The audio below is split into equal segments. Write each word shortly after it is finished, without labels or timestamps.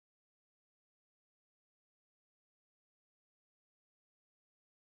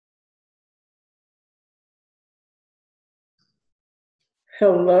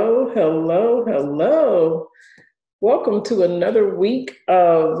Hello, hello, hello. Welcome to another week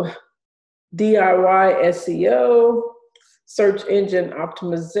of DIY SEO, search engine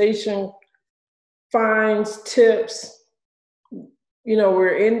optimization, finds, tips.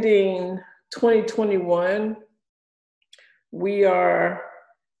 We're ending 2021. We are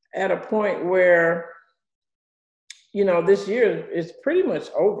at a point where, this year is pretty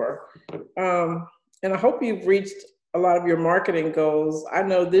much over. And I hope you've reached a lot of your marketing goals. I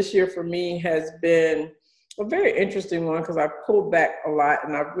know this year for me has been a very interesting one because I pulled back a lot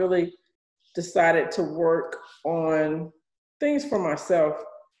and I've really decided to work on things for myself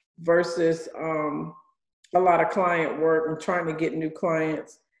versus a lot of client work and trying to get new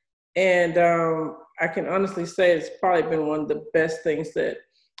clients. And I can honestly say it's probably been one of the best things that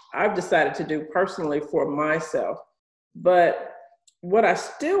I've decided to do personally for myself. But what I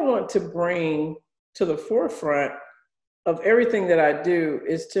still want to bring to the forefront of everything that I do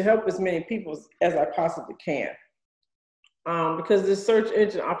is to help as many people as I possibly can. Because this search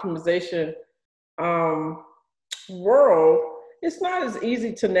engine optimization world, it's not as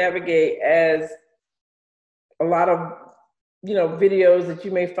easy to navigate as a lot of videos that you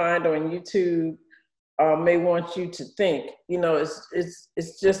may find on YouTube may want you to think.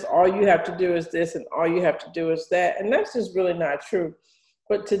 It's just all you have to do is this and all you have to do is that, and that's just really not true.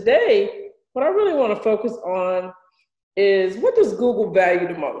 But today, what I really want to focus on is, what does Google value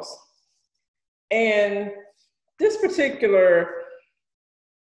the most? And this particular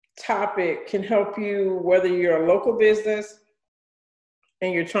topic can help you whether you're a local business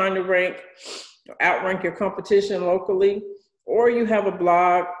and you're trying to outrank your competition locally, or you have a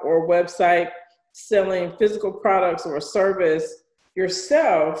blog or a website selling physical products or a service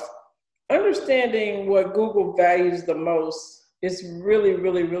yourself. Understanding what Google values the most is really,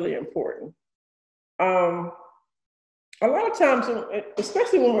 really, really important. A lot of times,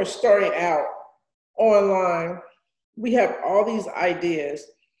 especially when we're starting out online, we have all these ideas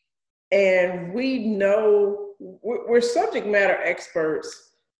and we know we're subject matter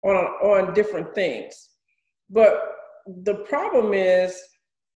experts on different things. But the problem is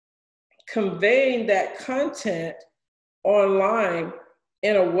conveying that content online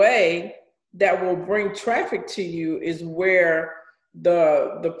in a way that will bring traffic to you is where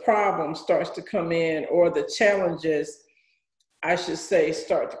the problem starts to come in, or the challenges, I should say,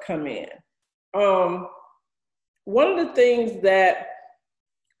 start to come in. One of the things that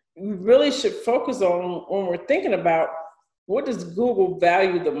we really should focus on when we're thinking about what does Google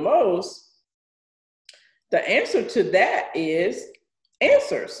value the most, the answer to that is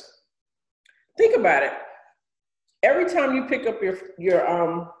answers. Think about it. Every time you pick up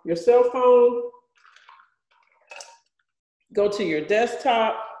your cell phone, go to your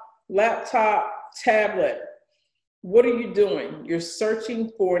desktop, laptop, tablet, what are you doing? You're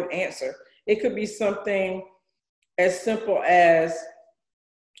searching for an answer. It could be something as simple as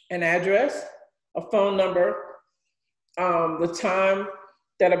an address, a phone number, the time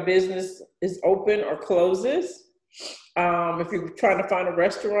that a business is open or closes. If you're trying to find a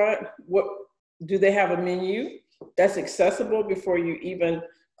restaurant, what do they have a menu that's accessible before you even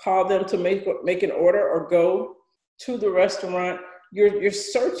call them to make an order or go to the restaurant? You're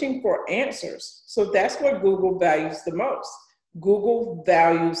searching for answers. So that's what Google values the most. Google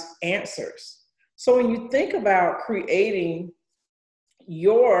values answers. So when you think about creating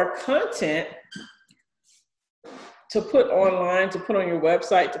your content to put online, to put on your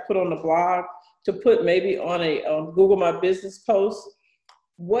website, to put on the blog, to put maybe on a Google My Business post,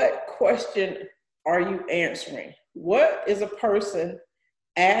 what question are you answering? What is a person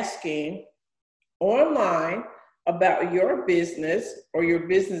asking online about your business or your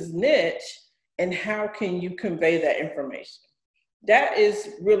business niche, and how can you convey that information? That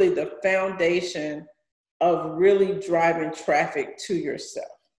is really the foundation of really driving traffic to yourself,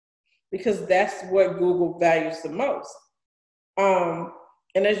 because that's what Google values the most. And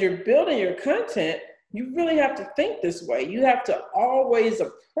as you're building your content, you really have to think this way. You have to always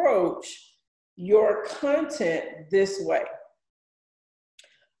approach your content this way.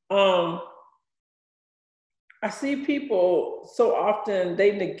 I see people so often,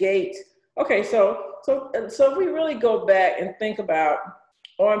 they negate. Okay, so if we really go back and think about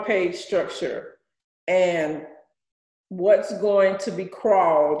on-page structure and what's going to be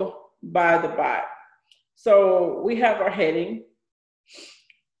crawled by the bot. So we have our heading,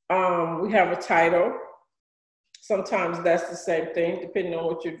 we have a title. Sometimes that's the same thing, depending on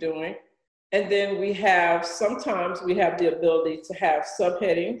what you're doing. And then sometimes we have the ability to have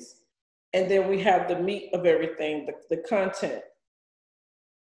subheadings. And then we have the meat of everything, the content.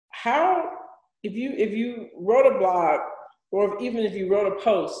 If you wrote a blog or even if you wrote a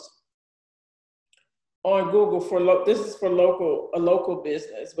post on Google this is for a local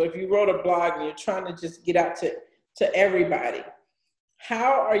business, but if you wrote a blog and you're trying to just get out to everybody,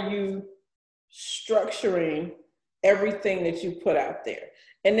 how are you structuring everything that you put out there?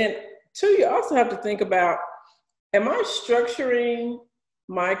 And then two, you also have to think about, am I structuring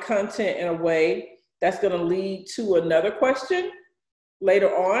my content in a way that's going to lead to another question later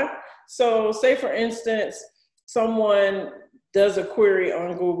on? So say for instance, someone does a query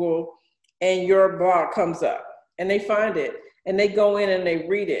on Google and your blog comes up and they find it and they go in and they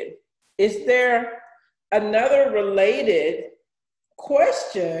read it. Is there another related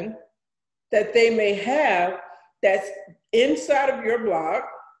question that they may have that's inside of your blog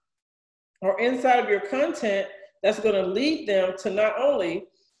or inside of your content that's going to lead them to not only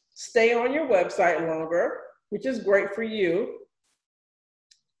stay on your website longer, which is great for you,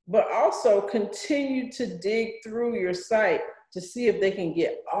 but also continue to dig through your site to see if they can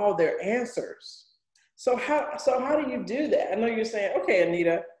get all their answers. So how do you do that? I know you're saying, okay,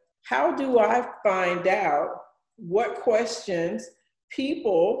 Anita, how do I find out what questions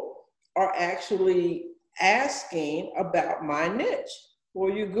people are actually asking about my niche?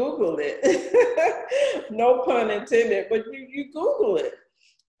 Well, you Google it. No pun intended, but you Google it.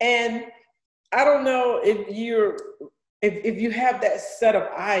 And I don't know if you have that set of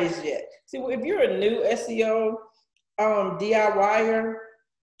eyes yet. See, if you're a new SEO DIYer,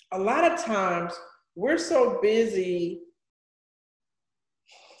 a lot of times we're so busy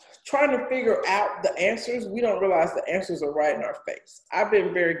trying to figure out the answers, we don't realize the answers are right in our face. I've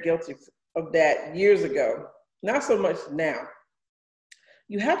been very guilty of that years ago, not so much now.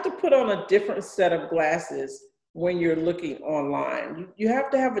 You have to put on a different set of glasses when you're looking online. You have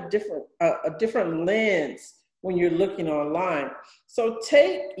to have a different lens when you're looking online. So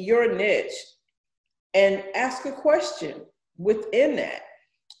take your niche and ask a question within that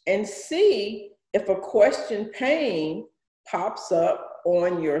and see if a question pane pops up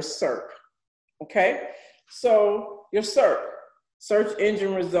on your SERP, okay? So your SERP, search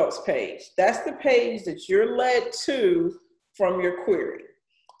engine results page, that's the page that you're led to from your query.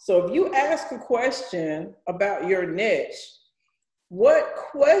 So if you ask a question about your niche, what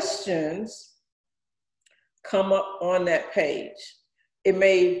questions come up on that page? It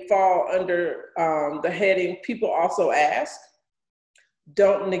may fall under the heading, people also ask.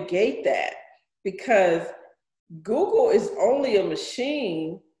 Don't negate that, because Google is only a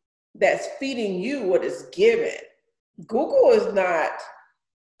machine that's feeding you what is given. Google is not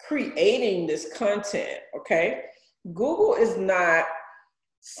creating this content, okay? Google is not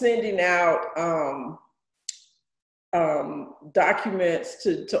sending out documents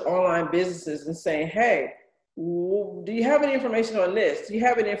to online businesses and saying, hey, do you have any information on this? Do you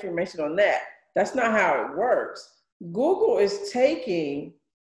have any information on that? That's not how it works. Google is taking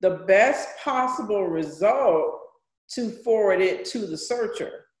the best possible result to forward it to the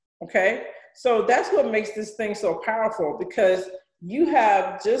searcher, okay? So that's what makes this thing so powerful, because you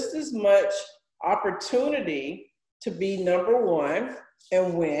have just as much opportunity to be number one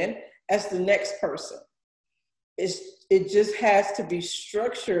and win as the next person. It just has to be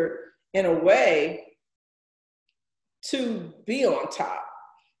structured in a way to be on top.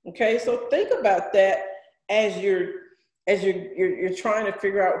 Okay, so think about that as you're trying to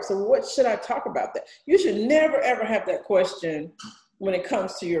figure out, so what should I talk about that? You should never ever have that question when it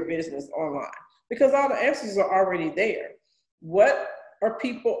comes to your business online, because all the answers are already there. What are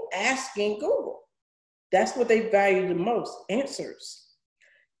people asking Google? That's what they value the most, answers.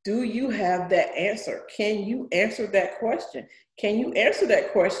 Do you have that answer? Can you answer that question? Can you answer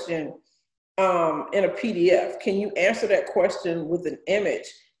that question in a PDF? Can you answer that question with an image?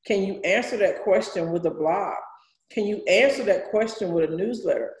 Can you answer that question with a blog? Can you answer that question with a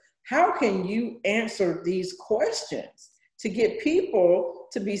newsletter? How can you answer these questions to get people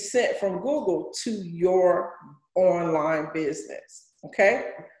to be sent from Google to your online business?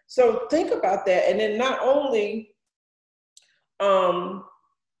 Okay, so think about that. And then not only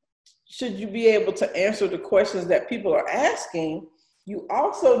should you be able to answer the questions that people are asking, you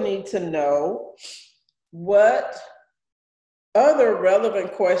also need to know what other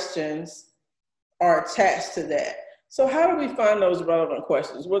relevant questions are attached to that. So how do we find those relevant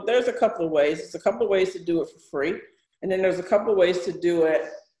questions? Well, there's a couple of ways. There's a couple of ways to do it for free. And then there's a couple of ways to do it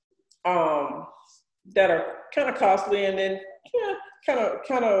that are kind of costly, and then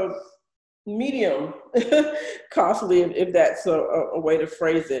kind of medium costly, if that's a way to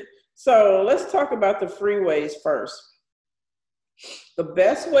phrase it. So let's talk about the free ways first. The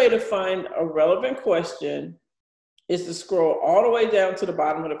best way to find a relevant question is to scroll all the way down to the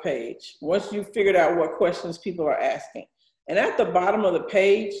bottom of the page once you've figured out what questions people are asking. And at the bottom of the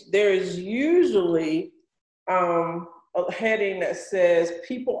page, there is usually a heading that says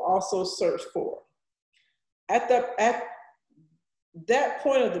people also search for. At that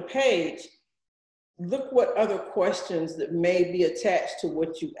point of the page, look what other questions that may be attached to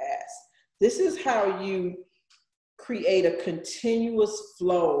what you ask. This is how you create a continuous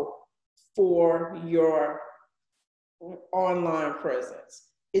flow for your online presence.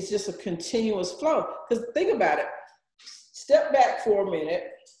 It's just a continuous flow. Because think about it. Step back for a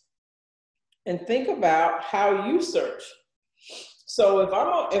minute and think about how you search. So if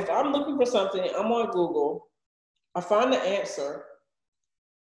I'm looking for something, I'm on Google, I find the answer,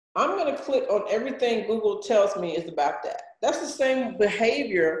 I'm going to click on everything Google tells me is about that. That's the same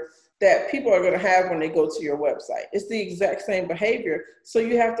behavior that people are going to have when they go to your website. It's the exact same behavior. So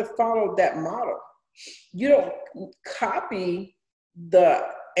you have to follow that model. You don't copy the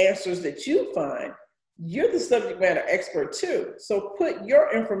answers that you find. You're the subject matter expert too. So put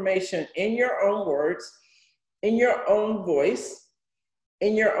your information in your own words, in your own voice,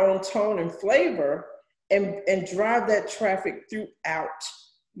 in your own tone and flavor, and drive that traffic throughout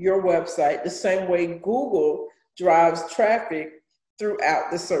your website the same way Google drives traffic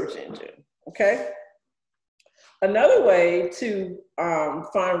throughout the search engine, okay? Another way to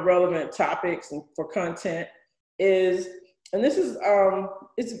find relevant topics and for content is, and this is,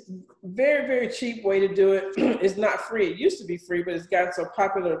 it's a very, very cheap way to do it. It's not free. It used to be free, but it's gotten so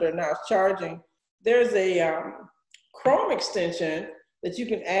popular they're now charging. There's a Chrome extension that you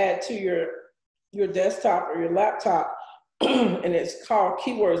can add to your desktop or your laptop, and it's called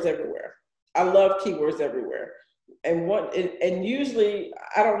Keywords Everywhere. I love Keywords Everywhere. And usually,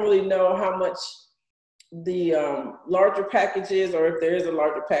 I don't really know how much the larger package is, or if there is a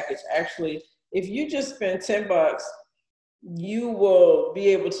larger package. Actually, if you just spend $10, you will be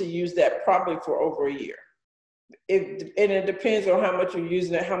able to use that probably for over a year. And it depends on how much you're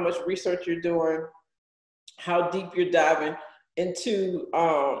using it, how much research you're doing, how deep you're diving into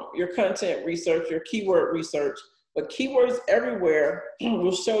your content research, your keyword research. But Keywords Everywhere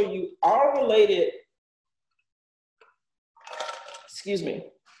will show you all related,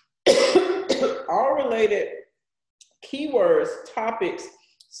 all related keywords, topics,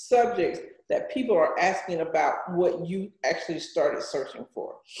 subjects that people are asking about what you actually started searching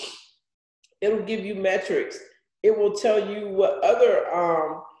for. It'll give you metrics. It will tell you what other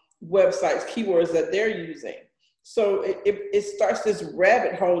websites, keywords that they're using. So it starts this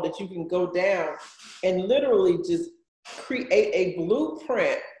rabbit hole that you can go down and literally just create a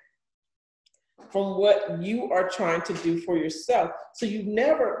blueprint from what you are trying to do for yourself. So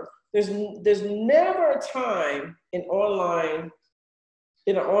there's never a time in an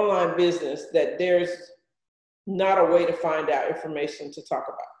online business that there's not a way to find out information to talk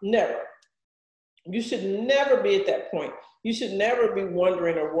about. Never. You should never be at that point. You should never be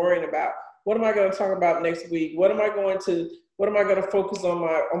wondering or worrying about, what am I going to talk about next week? What am I going to focus on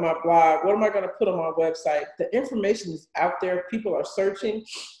my blog? What am I going to put on my website? The information is out there. People are searching.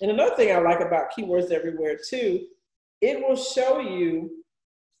 And another thing I like about Keywords Everywhere too, it will show you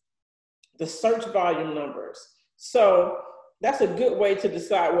the search volume numbers. So that's a good way to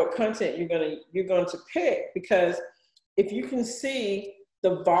decide what content you're going to pick, because if you can see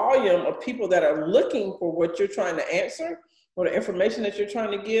the volume of people that are looking for what you're trying to answer or the information that you're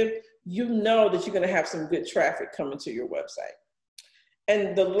trying to give, you know that you're going to have some good traffic coming to your website.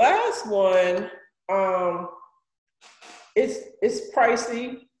 And the last one, it's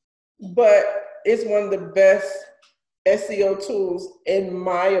pricey, but it's one of the best SEO tools, in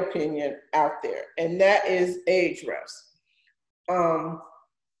my opinion, out there, and that is Ahrefs.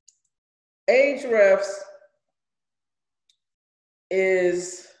 Ahrefs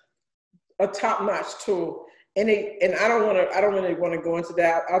is a top-notch tool. And I don't really want to go into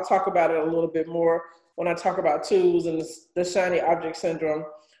that. I'll talk about it a little bit more when I talk about tools and the shiny object syndrome.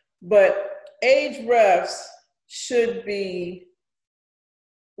 But Ahrefs should be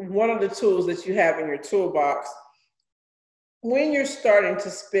one of the tools that you have in your toolbox when you're starting to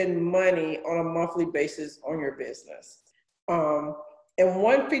spend money on a monthly basis on your business. And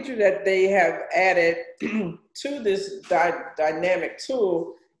one feature that they have added to this dynamic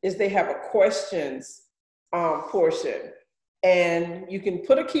tool is they have a questions portion, and you can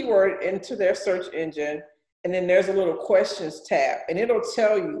put a keyword into their search engine, and then there's a little questions tab, and it'll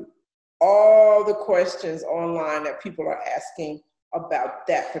tell you all the questions online that people are asking about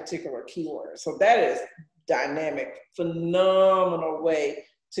that particular keyword. So that is dynamic, phenomenal way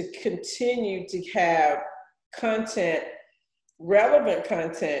to continue to have content, relevant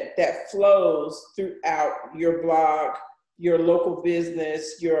content that flows throughout your blog, your local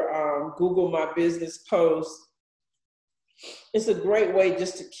business, your Google My Business posts, It's a great way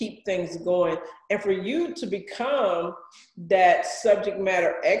just to keep things going and for you to become that subject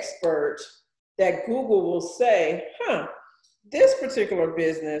matter expert that Google will say, this particular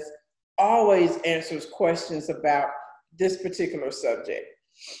business always answers questions about this particular subject.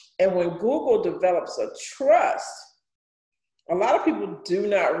 And when Google develops a trust, a lot of people do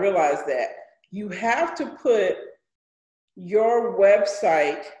not realize that you have to put your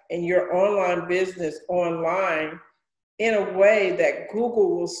website and your online business online in a way that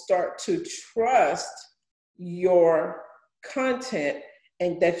Google will start to trust your content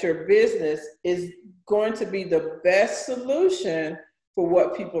and that your business is going to be the best solution for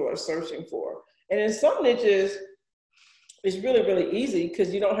what people are searching for. And in some niches, it's really, really easy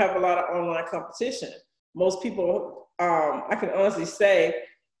because you don't have a lot of online competition. Most people, I can honestly say,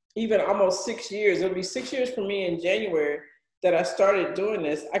 even almost 6 years, it'll be 6 years for me in January that I started doing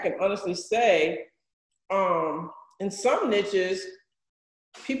this. I can honestly say, in some niches,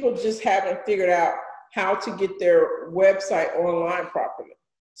 people just haven't figured out how to get their website online properly.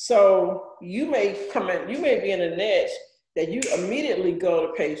 So you may be in a niche that you immediately go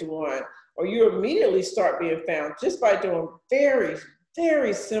to page one, or you immediately start being found just by doing very,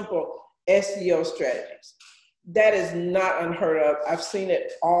 very simple SEO strategies. That is not unheard of. I've seen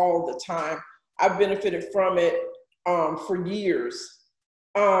it all the time. I've benefited from it for years.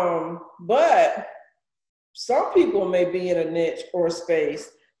 But some people may be in a niche or a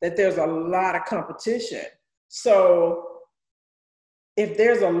space that there's a lot of competition. So if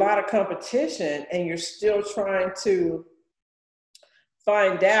there's a lot of competition and you're still trying to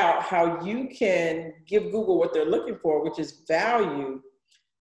find out how you can give Google what they're looking for, which is value,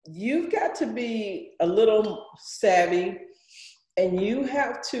 you've got to be a little savvy and you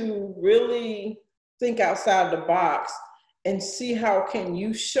have to really think outside the box and see how can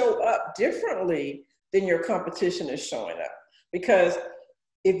you show up differently than your competition is showing up. Because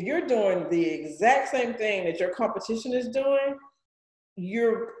if you're doing the exact same thing that your competition is doing,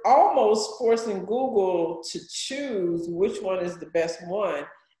 you're almost forcing Google to choose which one is the best one.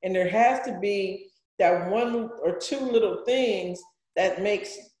 And there has to be that one or two little things that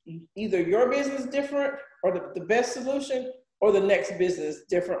makes either your business different or the best solution, or the next business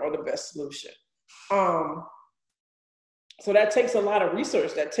different or the best solution. So that takes a lot of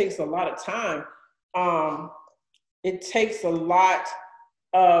research. That takes a lot of time. It takes a lot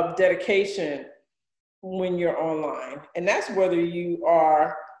of dedication when you're online. And that's whether you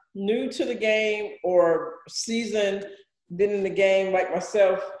are new to the game or seasoned, been in the game like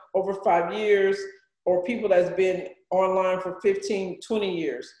myself over 5 years, or people that's been online for 15, 20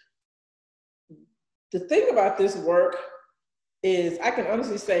 years. The thing about this work is, I can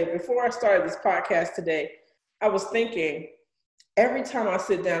honestly say, before I started this podcast today, I was thinking, every time I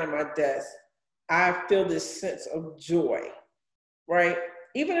sit down at my desk, I feel this sense of joy, right?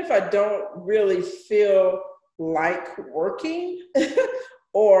 Even if I don't really feel like working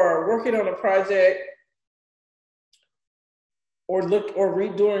or working on a project or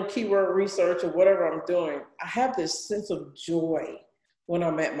redoing keyword research or whatever I'm doing, I have this sense of joy when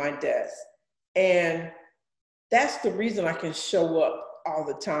I'm at my desk. And that's the reason I can show up all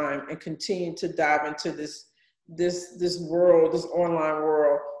the time and continue to dive into this world, this online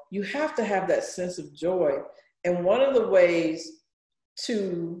world. You have to have that sense of joy. And one of the ways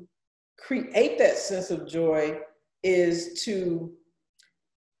to create that sense of joy is to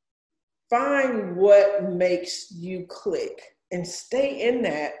find what makes you click and stay in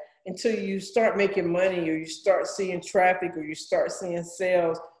that until you start making money, or you start seeing traffic, or you start seeing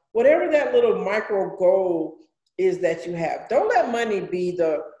sales, whatever that little micro goal is that you have. Don't let money be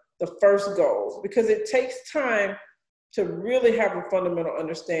the first goal, because it takes time to really have a fundamental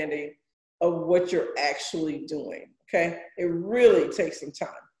understanding of what you're actually doing, okay? It really takes some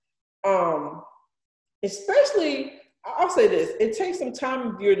time. Especially, I'll say this, it takes some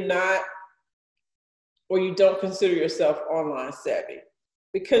time if you're not, or you don't consider yourself online savvy,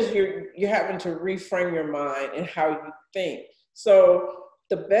 because you're having to reframe your mind and how you think. So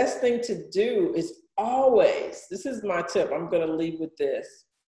the best thing to do is always, this is my tip, I'm gonna leave with this.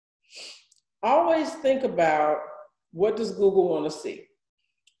 Always think about, what does Google wanna see?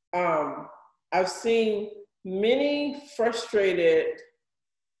 I've seen many frustrated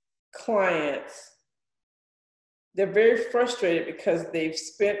clients. They're very frustrated because they've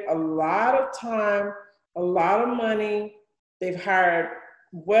spent a lot of time, a lot of money. They've hired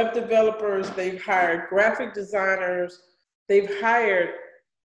web developers, they've hired graphic designers, they've hired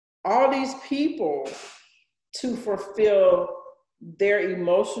all these people to fulfill their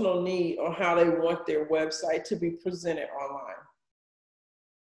emotional need on how they want their website to be presented online.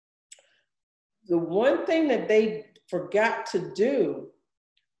 The one thing that they forgot to do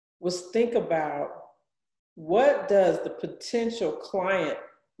was think about, what does the potential client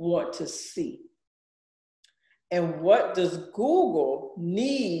want to see? And what does Google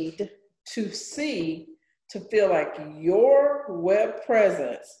need to see to feel like your web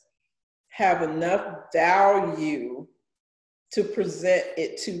presence have enough value to present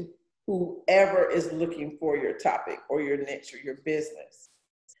it to whoever is looking for your topic or your niche or your business?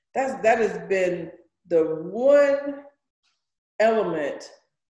 That has been the one element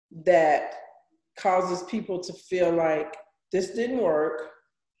that causes people to feel like, this didn't work.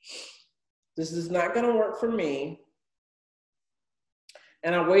 This is not going to work for me.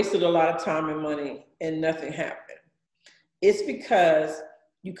 And I wasted a lot of time and money and nothing happened. It's because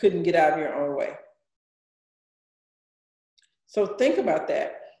you couldn't get out of your own way. So think about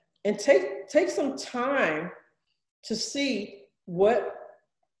that and take some time to see what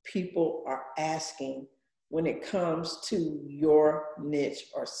people are asking when it comes to your niche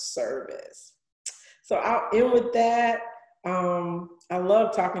or service. So I'll end with that. I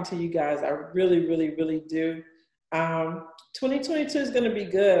love talking to you guys. I really, really, really do. 2022 is going to be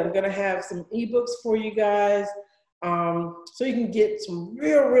good. I'm going to have some ebooks for you guys, so you can get some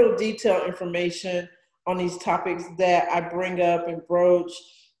real detailed information on these topics that I bring up and broach.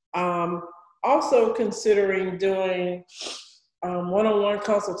 Also considering doing one-on-one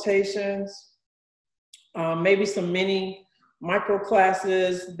consultations, maybe some mini micro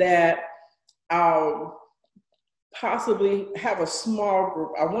classes that I'll possibly have a small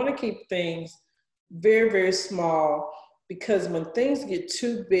group. I want to keep things very small, because when things get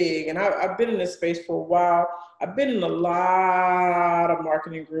too big, and I've been in this space for a while, I've been in a lot of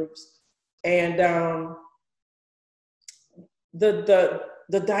marketing groups, and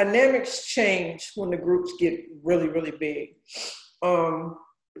the dynamics change when the groups get really big.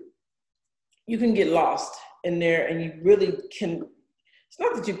 You can get lost in there, and you really can. It's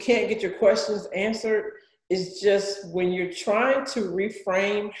not that you can't get your questions answered. It's just when you're trying to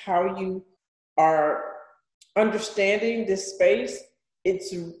reframe how you are understanding this space,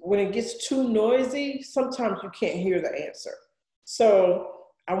 it's when it gets too noisy, sometimes you can't hear the answer. So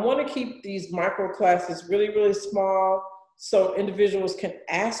I want to keep these micro classes really small, so individuals can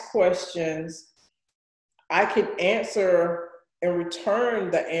ask questions. I can answer and return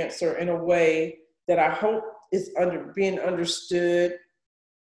the answer in a way that I hope is being understood.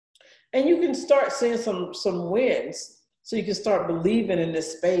 And you can start seeing some wins. So you can start believing in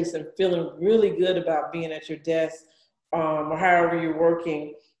this space and feeling really good about being at your desk, or however you're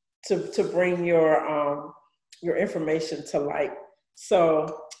working to bring your information to light.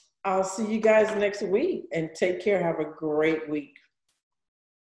 So I'll see you guys next week, and take care. Have a great week.